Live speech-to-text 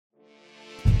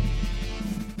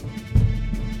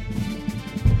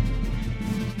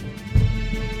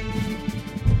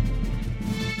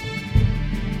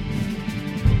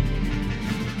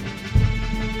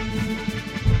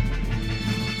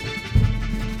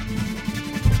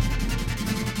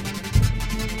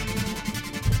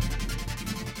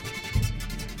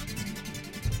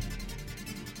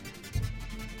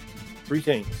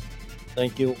Greetings.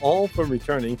 Thank you all for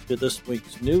returning to this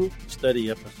week's new study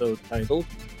episode titled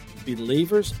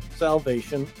Believers,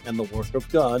 Salvation, and the Work of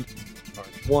God, Part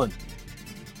 1.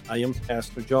 I am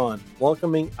Pastor John,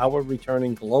 welcoming our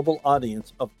returning global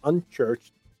audience of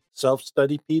unchurched,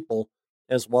 self-study people,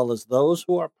 as well as those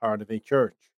who are part of a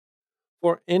church.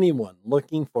 For anyone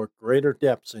looking for greater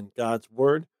depths in God's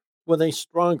Word with a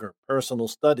stronger personal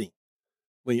study,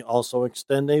 we also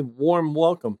extend a warm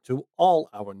welcome to all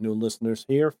our new listeners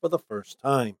here for the first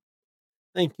time.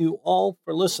 Thank you all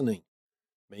for listening.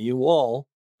 May you all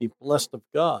be blessed of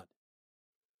God.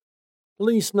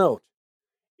 Please note,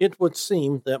 it would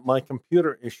seem that my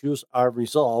computer issues are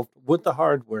resolved with the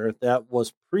hardware that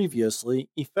was previously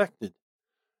affected.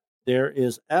 There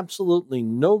is absolutely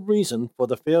no reason for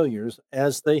the failures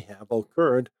as they have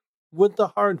occurred with the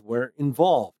hardware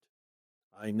involved.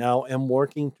 I now am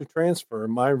working to transfer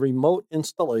my remote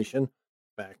installation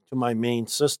back to my main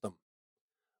system.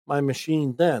 My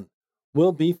machine then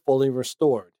will be fully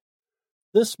restored.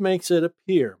 This makes it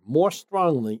appear more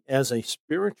strongly as a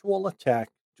spiritual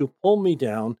attack to pull me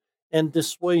down and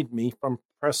dissuade me from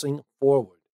pressing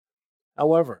forward.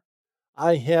 However,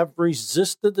 I have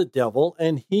resisted the devil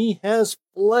and he has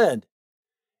fled.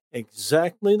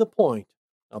 Exactly the point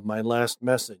of my last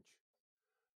message.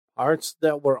 Parts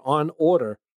that were on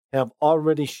order have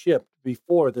already shipped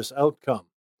before this outcome.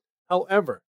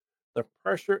 However, the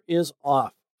pressure is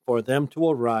off for them to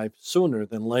arrive sooner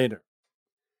than later.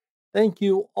 Thank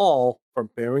you all for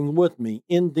bearing with me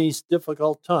in these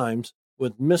difficult times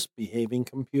with misbehaving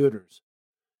computers.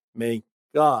 May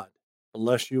God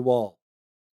bless you all.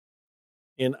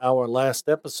 In our last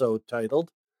episode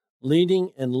titled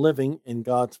Leading and Living in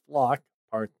God's Flock,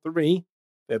 Part 3,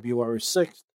 February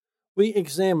 6th, we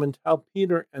examined how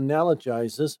Peter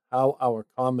analogizes how our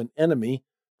common enemy,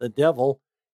 the devil,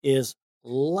 is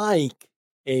like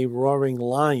a roaring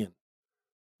lion.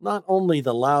 Not only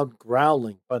the loud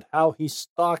growling, but how he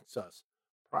stalks us,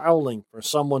 prowling for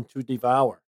someone to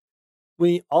devour.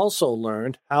 We also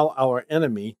learned how our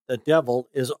enemy, the devil,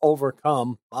 is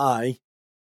overcome by.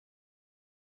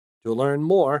 To learn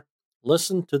more,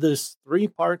 listen to this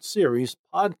 3-part series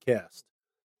podcast,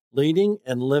 Leading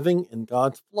and Living in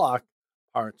God's Flock,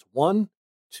 Parts 1,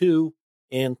 2,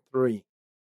 and 3.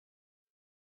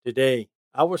 Today,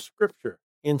 our scripture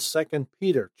in 2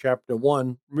 Peter chapter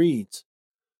 1 reads,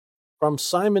 From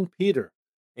Simon Peter,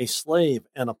 a slave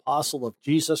and apostle of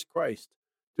Jesus Christ,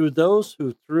 to those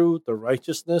who through the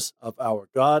righteousness of our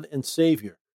God and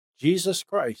Savior, Jesus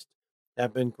Christ,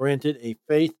 have been granted a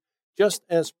faith just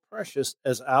as precious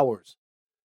as ours.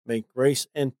 May grace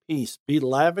and peace be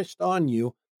lavished on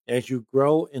you as you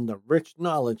grow in the rich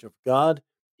knowledge of God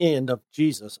and of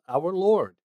Jesus our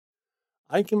Lord.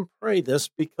 I can pray this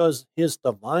because His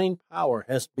divine power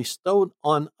has bestowed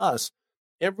on us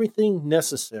everything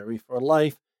necessary for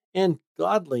life and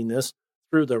godliness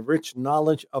through the rich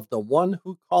knowledge of the one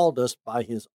who called us by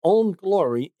His own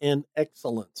glory and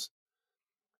excellence.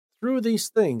 Through these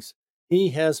things,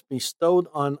 He has bestowed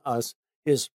on us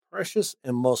His precious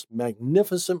and most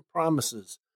magnificent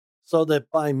promises, so that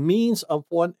by means of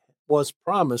what was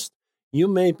promised, you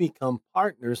may become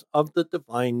partners of the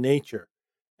divine nature,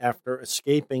 after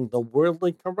escaping the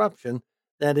worldly corruption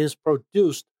that is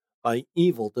produced by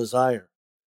evil desire.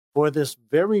 For this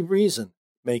very reason,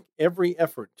 make every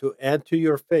effort to add to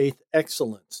your faith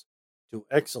excellence, to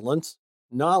excellence,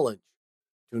 knowledge,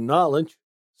 to knowledge,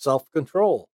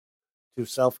 self-control, to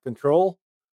self-control,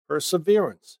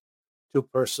 perseverance, to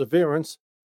perseverance,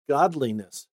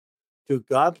 godliness, to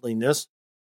godliness,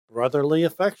 brotherly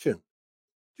affection,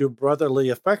 to brotherly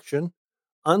affection,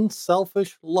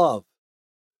 unselfish love.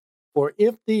 For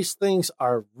if these things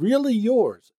are really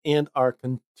yours and are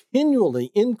continually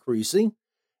increasing,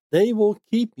 they will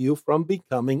keep you from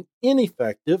becoming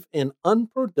ineffective and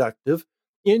unproductive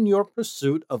in your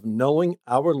pursuit of knowing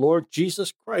our Lord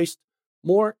Jesus Christ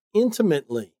more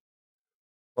intimately.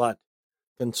 But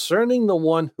concerning the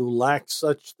one who lacks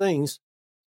such things,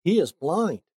 he is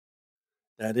blind.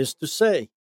 That is to say,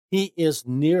 he is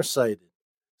nearsighted,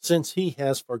 since he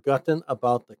has forgotten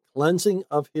about the cleansing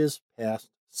of his past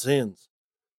sins.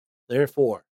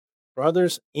 Therefore,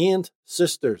 brothers and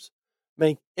sisters,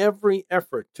 make every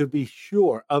effort to be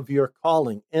sure of your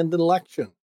calling and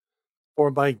election, for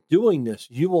by doing this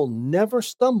you will never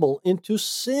stumble into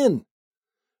sin.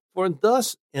 For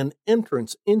thus an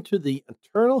entrance into the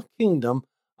eternal kingdom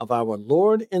of our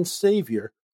Lord and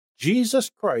Savior,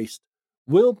 Jesus Christ,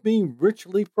 will be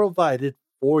richly provided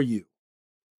for you.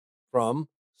 From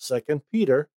 2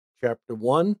 Peter chapter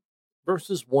 1,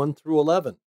 verses 1 through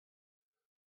 11.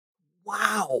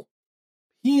 Wow!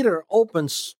 Peter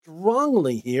opens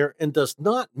strongly here and does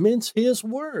not mince his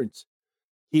words.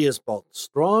 He is both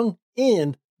strong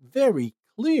and very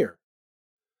clear.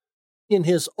 In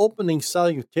his opening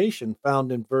salutation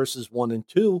found in verses 1 and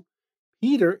 2,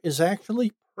 Peter is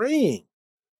actually praying.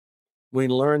 We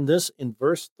learn this in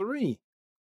verse 3.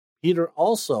 Peter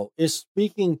also is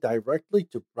speaking directly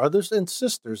to brothers and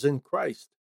sisters in Christ.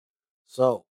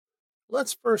 So,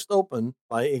 let's first open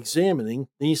by examining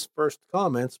these first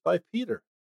comments by Peter.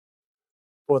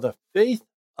 For the faith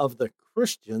of the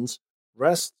Christians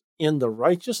rests in the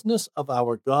righteousness of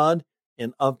our God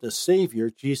and of the Savior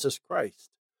Jesus Christ,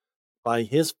 by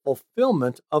his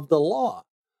fulfillment of the law,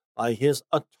 by his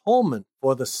atonement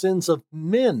for the sins of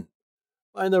men,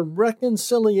 by the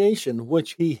reconciliation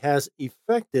which he has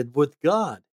effected with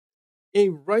God. A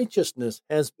righteousness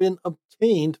has been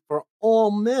obtained for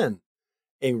all men,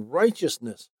 a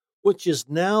righteousness which is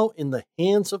now in the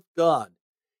hands of God,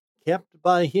 kept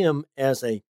by him as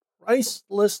a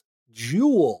priceless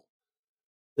jewel.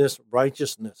 This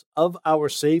righteousness of our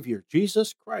Savior,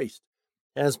 Jesus Christ,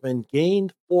 has been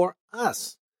gained for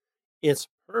us. Its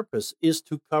purpose is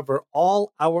to cover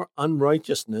all our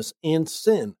unrighteousness and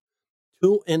sin,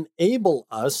 to enable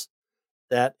us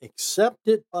that accept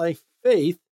it by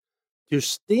faith to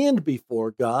stand before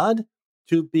God,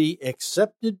 to be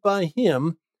accepted by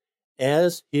him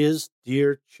as his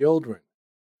dear children.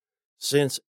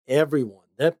 Since everyone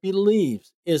that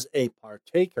believes is a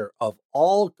partaker of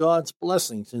all God's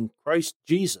blessings in Christ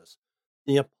Jesus,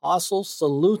 the apostle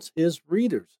salutes his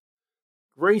readers.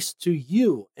 Grace to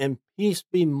you and peace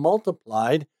be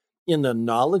multiplied in the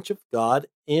knowledge of God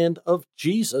and of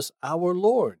Jesus our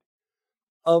Lord,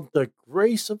 of the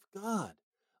grace of God,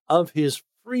 of his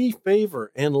free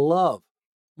favor and love.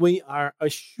 We are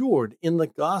assured in the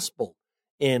gospel,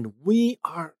 and we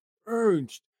are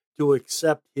urged to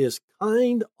accept his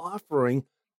kind offering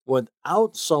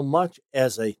without so much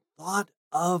as a thought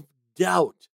of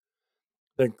doubt.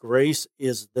 The grace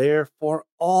is there for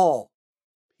all.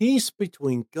 Peace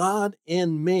between God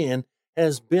and man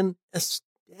has been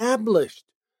established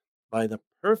by the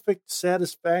perfect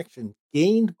satisfaction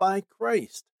gained by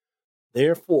Christ.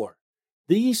 Therefore,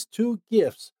 these two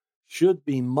gifts should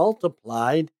be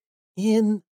multiplied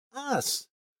in us,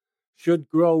 should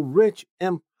grow rich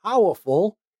and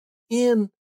powerful in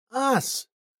us,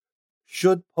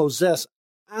 should possess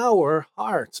our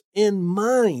hearts and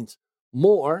minds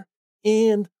more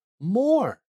and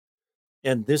more.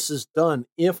 And this is done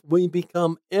if we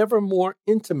become ever more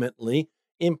intimately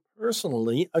and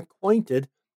personally acquainted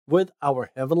with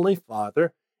our Heavenly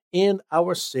Father and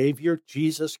our Savior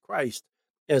Jesus Christ,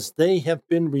 as they have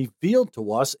been revealed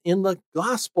to us in the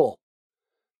gospel.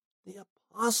 The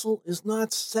apostle is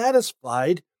not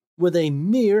satisfied with a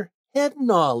mere head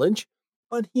knowledge,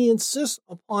 but he insists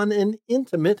upon an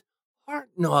intimate heart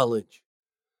knowledge.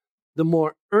 The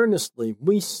more earnestly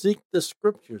we seek the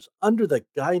Scriptures under the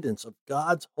guidance of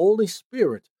God's Holy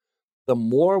Spirit, the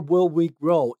more will we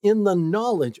grow in the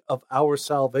knowledge of our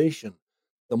salvation.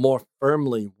 The more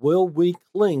firmly will we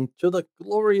cling to the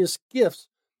glorious gifts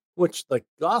which the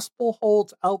gospel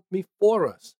holds out before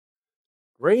us.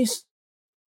 Grace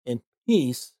and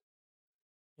peace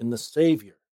in the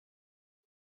Savior.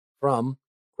 From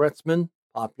Kretzmann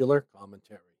Popular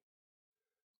Commentary.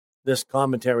 This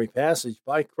commentary passage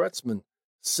by Kretzmann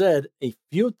said a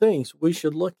few things we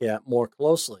should look at more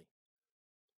closely.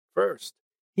 First,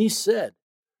 he said,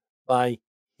 by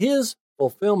his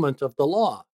fulfillment of the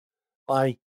law,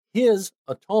 by his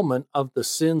atonement of the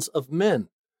sins of men,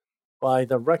 by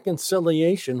the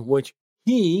reconciliation which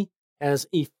he has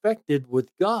effected with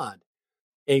God,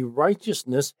 a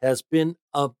righteousness has been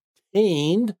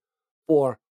obtained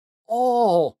for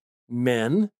all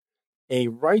men, a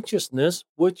righteousness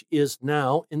which is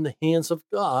now in the hands of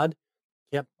God,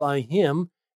 kept by him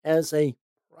as a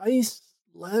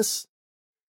priceless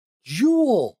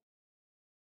jewel.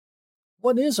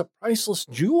 What is a priceless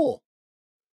jewel?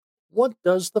 What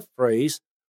does the phrase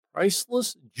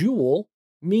priceless jewel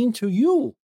mean to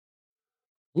you?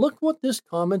 Look what this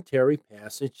commentary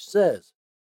passage says.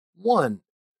 1.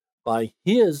 By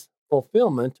his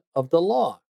fulfillment of the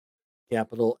law.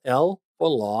 Capital L for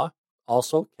law,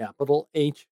 also capital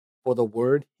H for the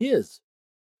word his.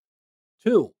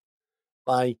 2.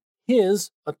 By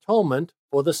his atonement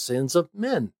for the sins of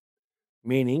men,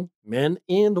 meaning men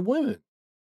and women.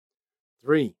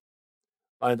 3.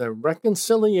 By the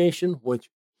reconciliation which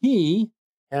he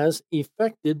has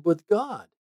effected with God.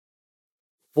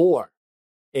 4.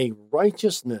 A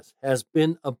righteousness has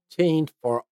been obtained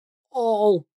for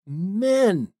all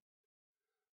men.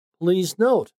 Please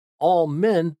note, all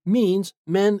men means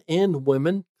men and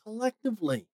women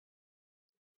collectively.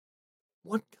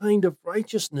 What kind of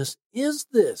righteousness is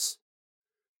this?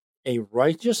 A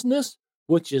righteousness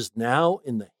which is now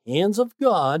in the hands of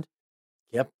God,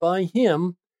 kept by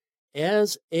Him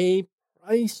as a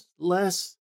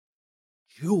priceless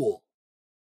jewel.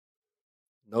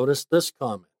 Notice this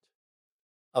comment: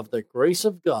 of the grace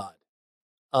of God,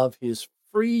 of His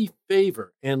free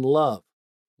favor and love,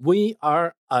 we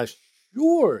are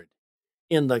assured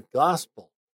in the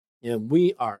gospel, and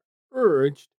we are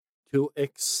urged to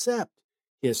accept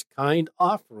His kind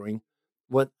offering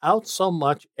without so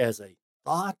much as a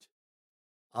thought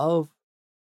of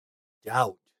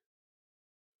doubt.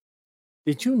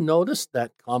 Did you notice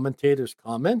that commentator's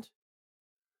comment?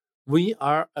 We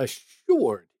are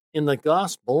assured in the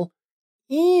gospel,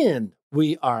 and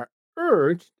we are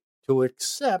urged to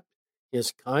accept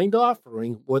His kind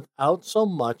offering without so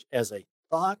much as a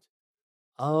thought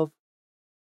of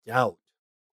doubt.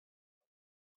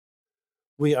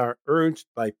 We are urged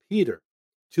by Peter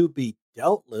to be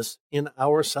doubtless in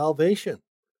our salvation.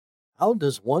 How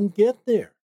does one get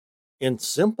there? In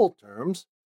simple terms,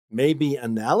 maybe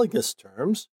analogous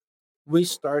terms, we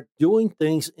start doing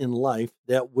things in life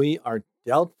that we are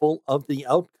doubtful of the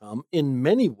outcome in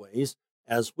many ways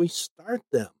as we start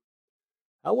them.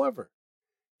 However,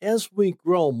 as we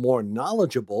grow more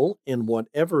knowledgeable in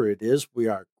whatever it is we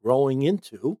are growing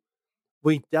into,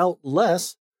 we doubt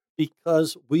less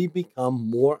because we become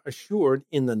more assured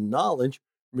in the knowledge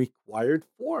required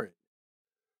for it.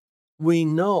 We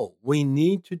know we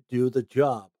need to do the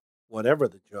job, whatever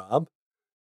the job,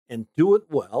 and do it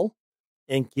well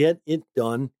and get it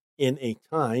done in a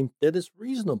time that is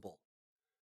reasonable.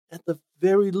 At the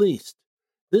very least,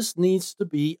 this needs to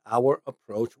be our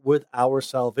approach with our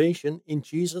salvation in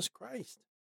Jesus Christ.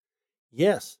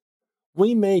 Yes,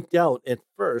 we may doubt at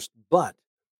first, but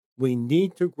we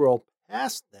need to grow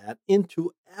past that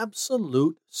into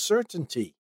absolute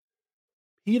certainty.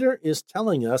 Peter is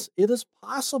telling us it is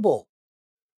possible.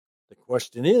 The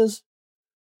question is,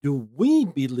 do we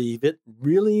believe it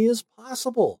really is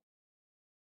possible?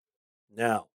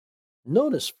 Now,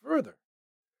 notice further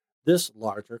this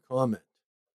larger comment.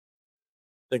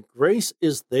 The grace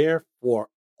is there for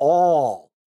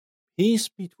all. Peace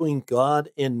between God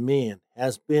and man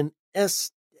has been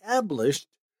established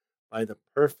by the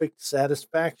perfect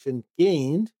satisfaction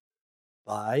gained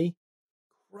by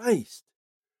Christ.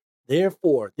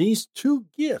 Therefore, these two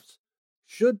gifts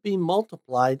should be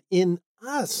multiplied in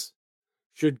us,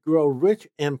 should grow rich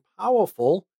and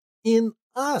powerful in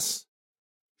us,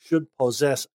 should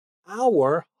possess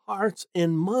our hearts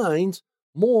and minds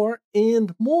more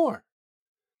and more.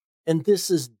 And this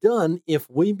is done if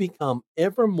we become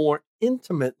ever more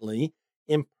intimately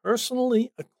and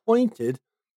personally acquainted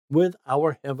with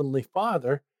our Heavenly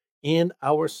Father and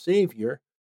our Savior,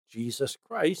 Jesus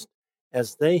Christ,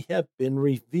 as they have been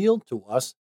revealed to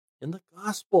us in the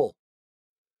gospel.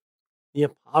 The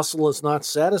apostle is not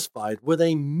satisfied with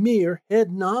a mere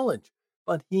head knowledge,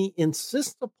 but he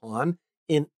insists upon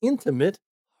an intimate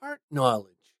heart knowledge.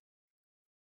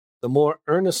 The more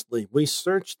earnestly we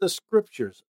search the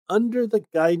Scriptures under the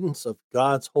guidance of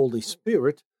God's Holy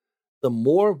Spirit, the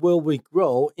more will we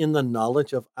grow in the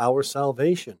knowledge of our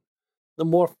salvation. The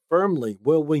more firmly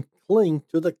will we cling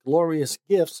to the glorious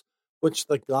gifts which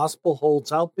the gospel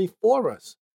holds out before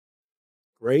us.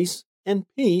 Grace and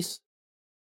peace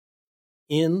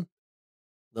in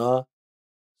the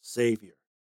Savior,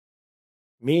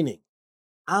 meaning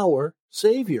our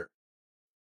Savior.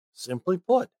 Simply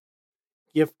put,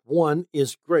 gift 1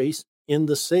 is grace in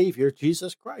the Savior,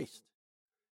 Jesus Christ.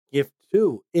 Gift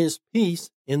 2 is peace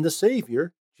in the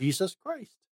Savior, Jesus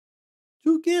Christ.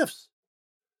 2 gifts.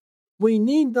 We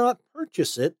need not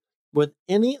purchase it with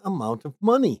any amount of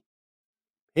money,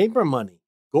 paper money,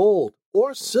 gold,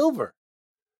 or silver.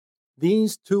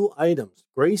 These 2 items,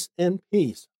 grace and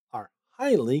peace, are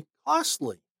highly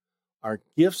costly, are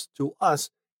gifts to us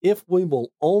if we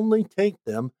will only take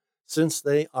them, since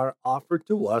they are offered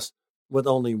to us with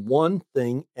only one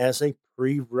thing as a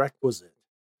prerequisite: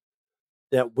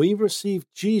 that we receive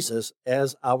Jesus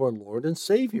as our Lord and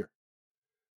Savior.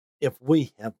 If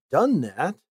we have done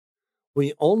that,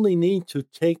 we only need to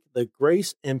take the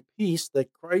grace and peace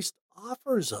that Christ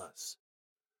offers us.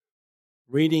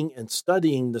 Reading and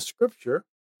studying the Scripture,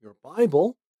 your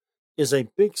Bible, is a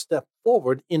big step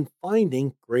forward in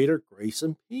finding greater grace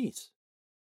and peace.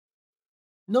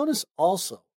 Notice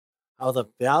also how the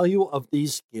value of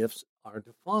these gifts are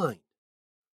defined.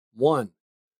 1.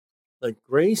 The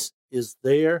grace is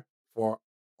there for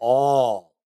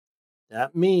all.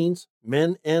 That means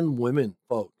men and women,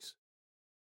 folks.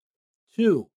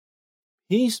 2.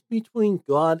 Peace between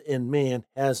God and man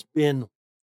has been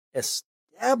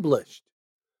established.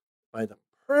 by the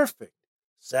perfect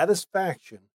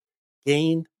satisfaction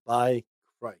gained by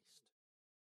Christ.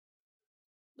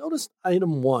 Notice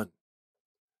item 1,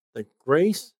 the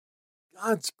grace,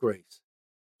 God's grace,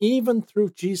 even through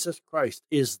Jesus Christ,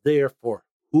 is there for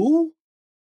who?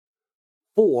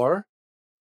 For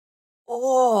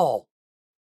all,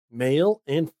 male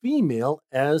and female,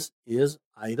 as is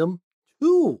item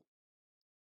 2.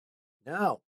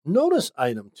 Now, notice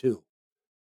item 2.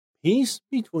 Peace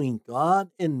between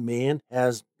God and man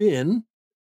has been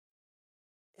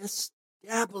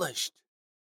established.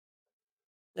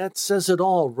 That says it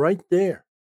all right there.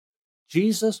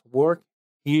 Jesus' work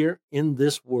here in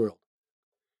this world,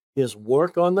 his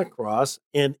work on the cross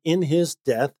and in his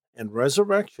death and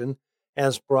resurrection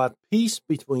has brought peace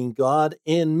between God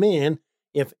and man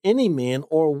if any man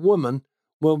or woman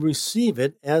will receive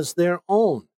it as their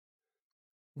own.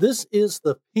 This is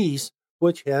the peace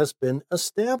which has been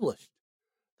established,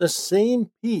 the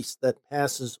same peace that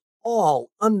passes all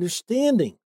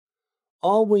understanding.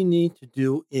 All we need to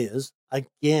do is,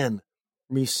 again,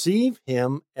 receive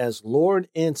him as Lord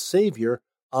and Savior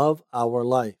of our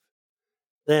life.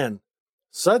 Then,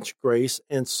 such grace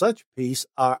and such peace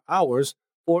are ours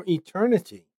for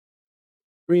eternity.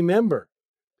 Remember,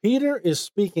 Peter is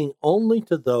speaking only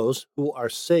to those who are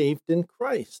saved in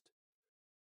Christ.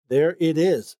 There it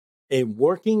is, a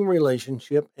working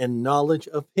relationship and knowledge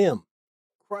of him,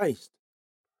 Christ,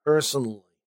 personally.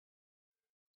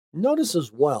 Notice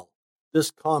as well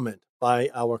this comment by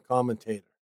our commentator.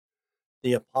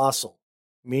 The apostle,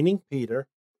 meaning Peter,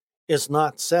 is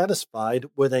not satisfied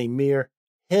with a mere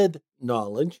head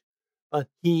knowledge, but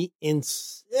he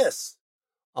insists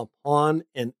upon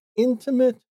an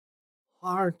intimate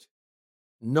heart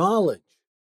knowledge.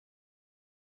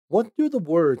 What do the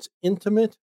words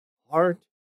intimate heart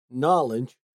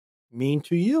knowledge mean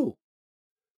to you?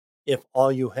 If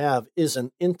all you have is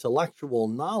an intellectual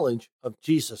knowledge of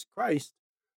Jesus Christ,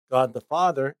 God the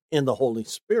Father, and the Holy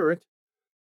Spirit,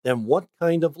 then what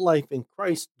kind of life in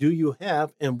Christ do you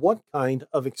have, and what kind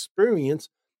of experience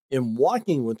in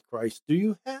walking with Christ do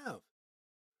you have?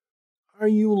 Are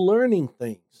you learning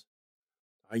things?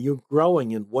 Are you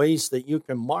growing in ways that you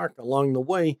can mark along the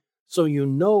way so you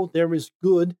know there is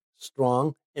good,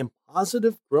 strong, and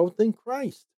positive growth in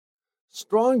Christ?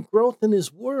 Strong growth in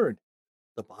His Word,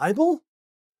 the Bible?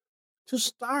 To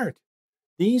start,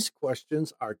 these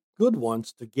questions are good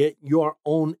ones to get your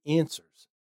own answers.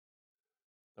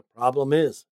 The problem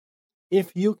is,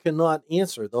 if you cannot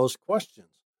answer those questions,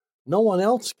 no one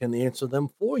else can answer them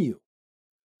for you.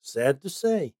 Sad to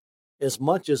say, as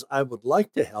much as I would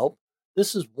like to help,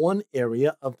 this is one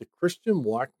area of the Christian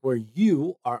walk where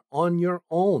you are on your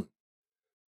own.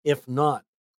 If not,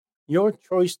 your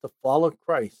choice to follow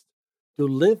Christ, to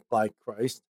live by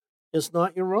Christ, is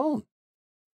not your own.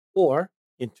 Or,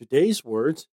 in today's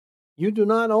words, you do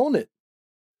not own it.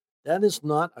 That is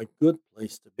not a good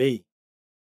place to be.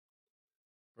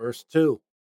 Verse 2.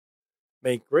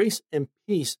 May grace and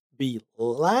peace be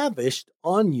lavished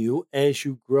on you as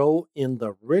you grow in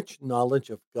the rich knowledge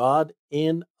of God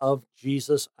and of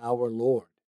Jesus our Lord.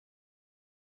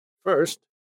 First,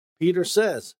 Peter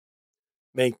says,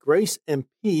 may grace and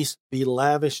peace be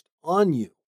lavished on you.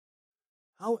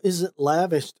 How is it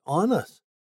lavished on us?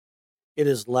 It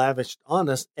is lavished on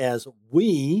us as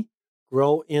we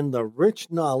grow in the rich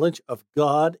knowledge of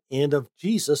God and of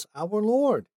Jesus our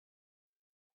Lord.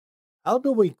 How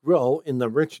do we grow in the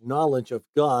rich knowledge of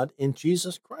God in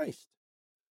Jesus Christ?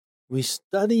 We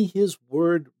study His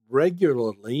Word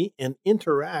regularly and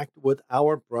interact with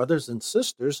our brothers and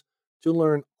sisters to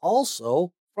learn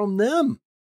also from them.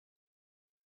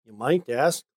 You might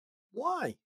ask,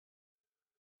 why?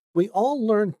 We all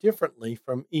learn differently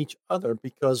from each other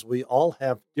because we all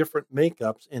have different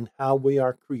makeups in how we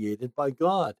are created by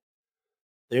God.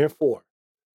 Therefore,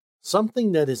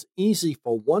 something that is easy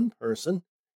for one person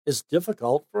is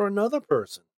difficult for another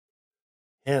person.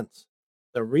 Hence,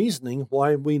 the reasoning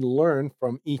why we learn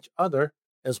from each other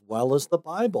as well as the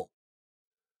Bible.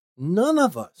 None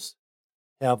of us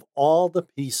have all the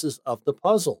pieces of the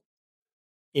puzzle.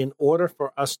 In order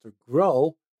for us to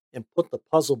grow and put the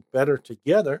puzzle better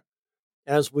together,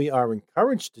 as we are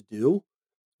encouraged to do,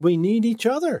 we need each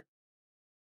other.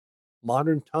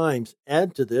 Modern times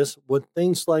add to this with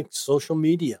things like social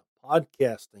media,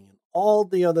 podcasting, and all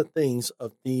the other things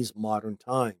of these modern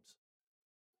times.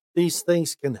 These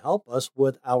things can help us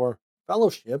with our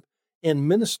fellowship and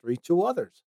ministry to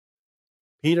others.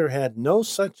 Peter had no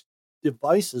such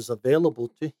devices available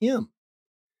to him.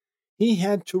 He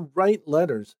had to write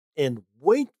letters and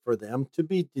wait for them to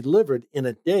be delivered in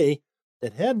a day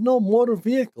that had no motor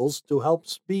vehicles to help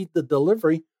speed the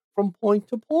delivery from point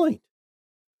to point.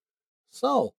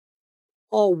 So,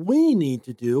 all we need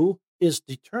to do is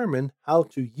determine how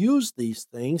to use these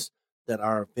things that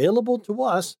are available to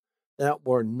us that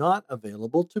were not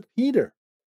available to Peter.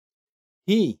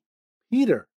 He,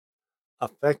 Peter,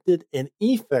 affected and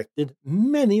effected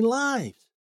many lives.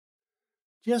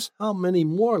 Just how many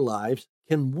more lives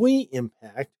can we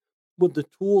impact with the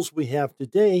tools we have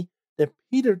today that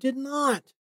Peter did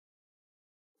not?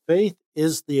 Faith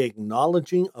is the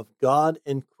acknowledging of God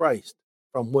and Christ,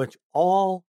 from which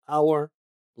all our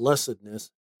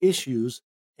blessedness issues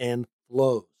and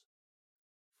flows.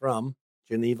 From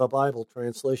Geneva Bible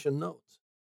Translation Notes.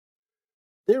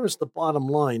 There is the bottom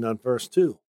line on verse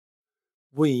 2.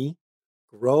 We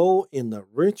grow in the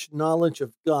rich knowledge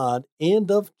of God and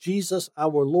of Jesus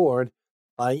our Lord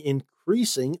by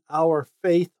increasing our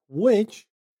faith, which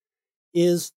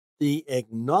is the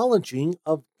acknowledging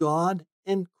of God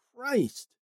and Christ.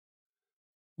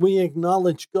 We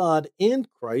acknowledge God and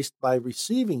Christ by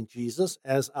receiving Jesus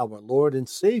as our Lord and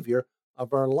Savior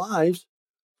of our lives,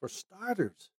 for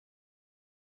starters.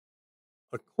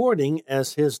 According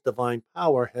as his divine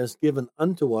power has given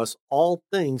unto us all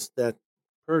things that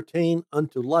pertain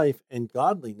unto life and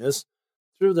godliness,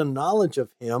 through the knowledge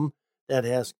of him that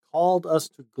has called us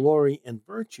to glory and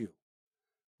virtue,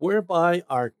 whereby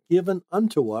are given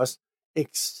unto us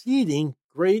exceeding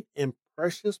great and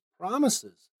precious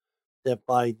promises, that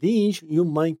by these you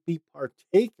might be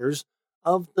partakers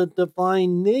of the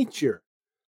divine nature,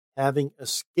 having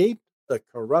escaped the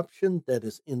corruption that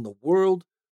is in the world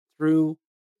through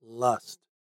lust.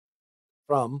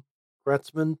 From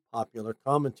Kretzmann Popular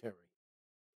Commentary.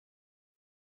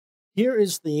 Here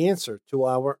is the answer to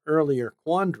our earlier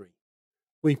quandary.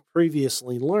 We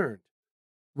previously learned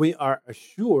we are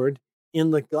assured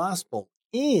in the gospel,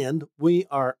 and we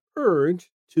are urged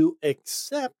to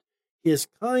accept his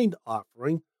kind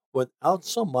offering without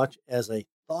so much as a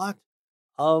thought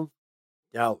of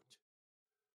doubt.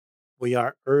 We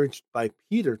are urged by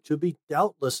Peter to be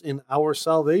doubtless in our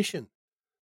salvation,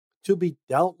 to be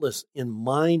doubtless in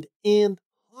mind and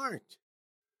heart.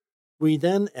 We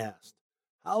then asked,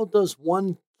 how does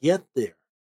one get there?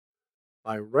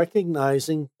 By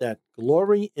recognizing that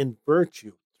glory and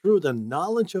virtue through the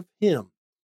knowledge of him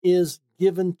is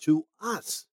given to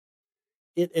us.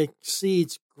 It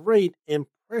exceeds great and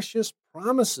precious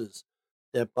promises,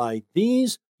 that by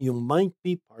these you might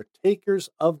be partakers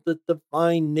of the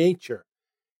divine nature,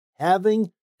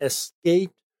 having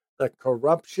escaped the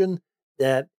corruption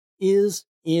that is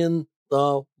in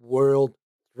the world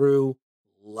through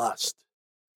lust.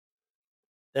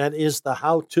 That is the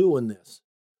how-to in this.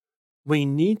 We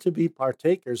need to be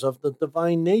partakers of the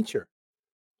divine nature.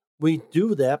 We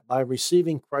do that by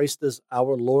receiving Christ as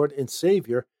our Lord and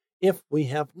Savior if we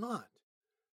have not.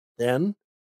 Then,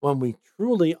 when we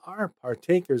truly are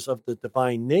partakers of the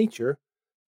divine nature,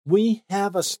 we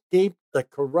have escaped the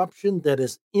corruption that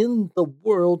is in the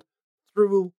world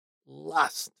through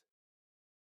lust.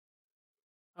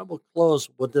 I will close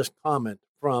with this comment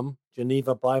from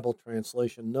Geneva Bible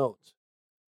Translation Notes.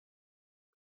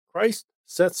 Christ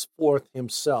sets forth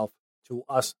himself to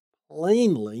us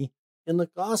plainly in the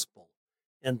gospel,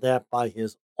 and that by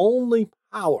his only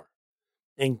power,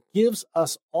 and gives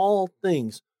us all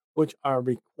things which are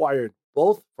required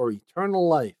both for eternal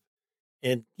life,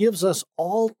 and gives us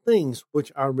all things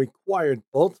which are required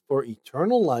both for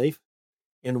eternal life,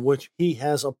 in which he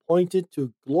has appointed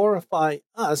to glorify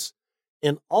us,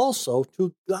 and also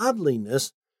to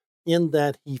godliness, in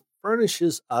that he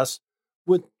furnishes us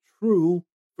with true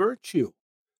virtue.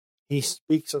 He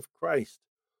speaks of Christ,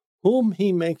 whom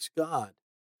he makes God,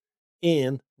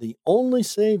 and the only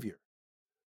Savior,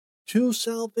 to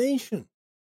salvation.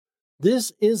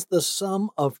 This is the sum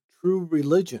of true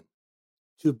religion,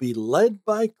 to be led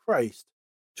by Christ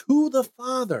to the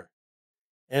Father,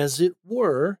 as it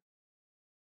were,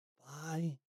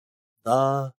 by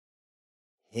the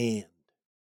hand.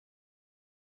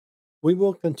 We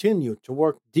will continue to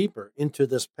work deeper into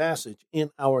this passage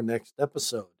in our next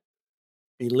episode.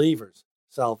 Believers,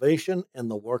 Salvation and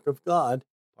the Work of God,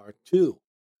 Part 2.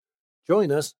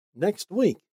 Join us next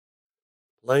week.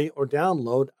 Play or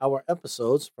download our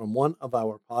episodes from one of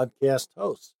our podcast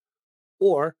hosts,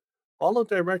 or follow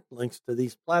direct links to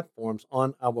these platforms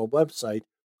on our website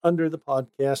under the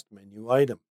podcast menu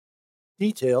item.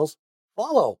 Details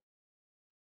follow.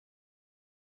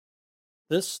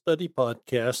 This study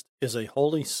podcast is a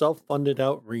wholly self-funded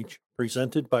outreach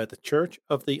presented by the Church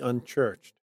of the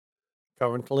Unchurched.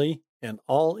 Currently, an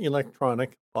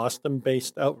all-electronic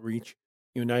Boston-based outreach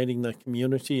uniting the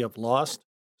community of lost,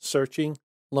 searching,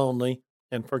 lonely,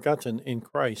 and forgotten in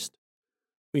Christ.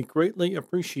 We greatly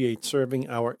appreciate serving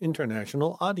our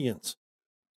international audience.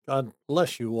 God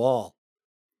bless you all.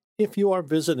 If you are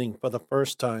visiting for the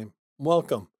first time,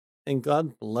 welcome, and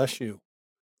God bless you.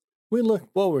 We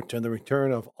look forward to the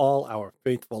return of all our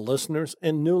faithful listeners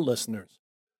and new listeners.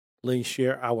 Please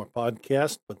share our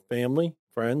podcast with family,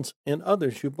 friends, and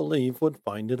others you believe would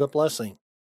find it a blessing.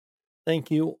 Thank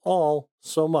you all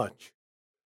so much.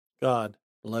 God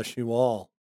bless you all.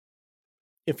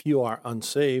 If you are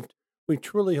unsaved, we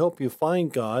truly hope you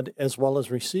find God as well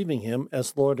as receiving Him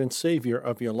as Lord and Savior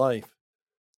of your life.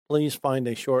 Please find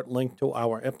a short link to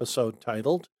our episode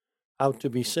titled, How to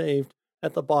Be Saved,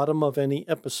 at the bottom of any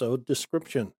episode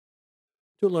description.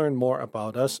 To learn more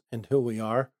about us and who we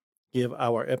are, give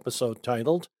our episode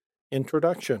titled,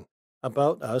 Introduction,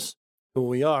 About Us, Who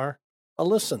We Are, a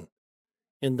listen.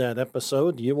 In that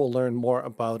episode, you will learn more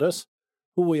about us,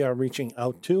 who we are reaching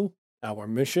out to, our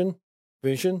mission,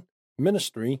 vision,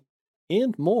 ministry,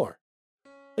 and more.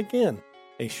 Again,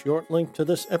 a short link to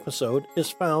this episode is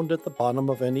found at the bottom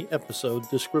of any episode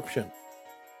description.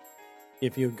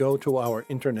 If you go to our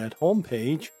internet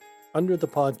homepage, under the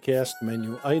podcast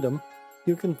menu item,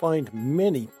 you can find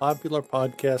many popular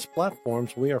podcast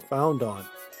platforms we are found on.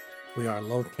 We are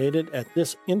located at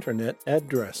this internet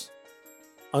address,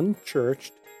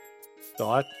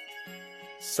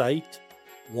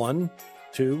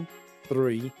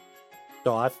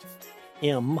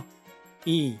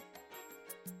 unchurched.site123.me.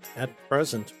 At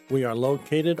present, we are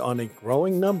located on a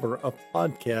growing number of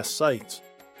podcast sites,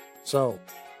 so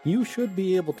you should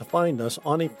be able to find us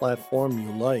on a platform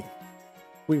you like.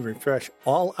 We refresh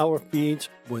all our feeds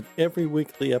with every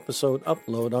weekly episode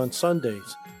upload on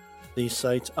Sundays. These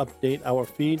sites update our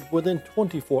feed within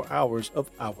 24 hours of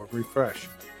our refresh.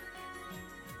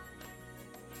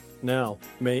 Now,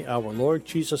 may our Lord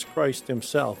Jesus Christ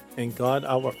Himself and God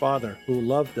our Father, who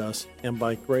loved us and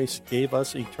by grace gave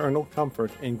us eternal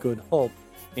comfort and good hope,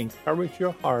 encourage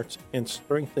your hearts and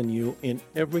strengthen you in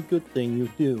every good thing you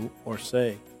do or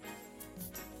say.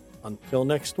 Until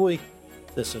next week,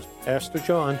 this is Pastor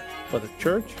John for the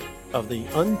Church of the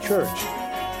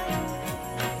Unchurched.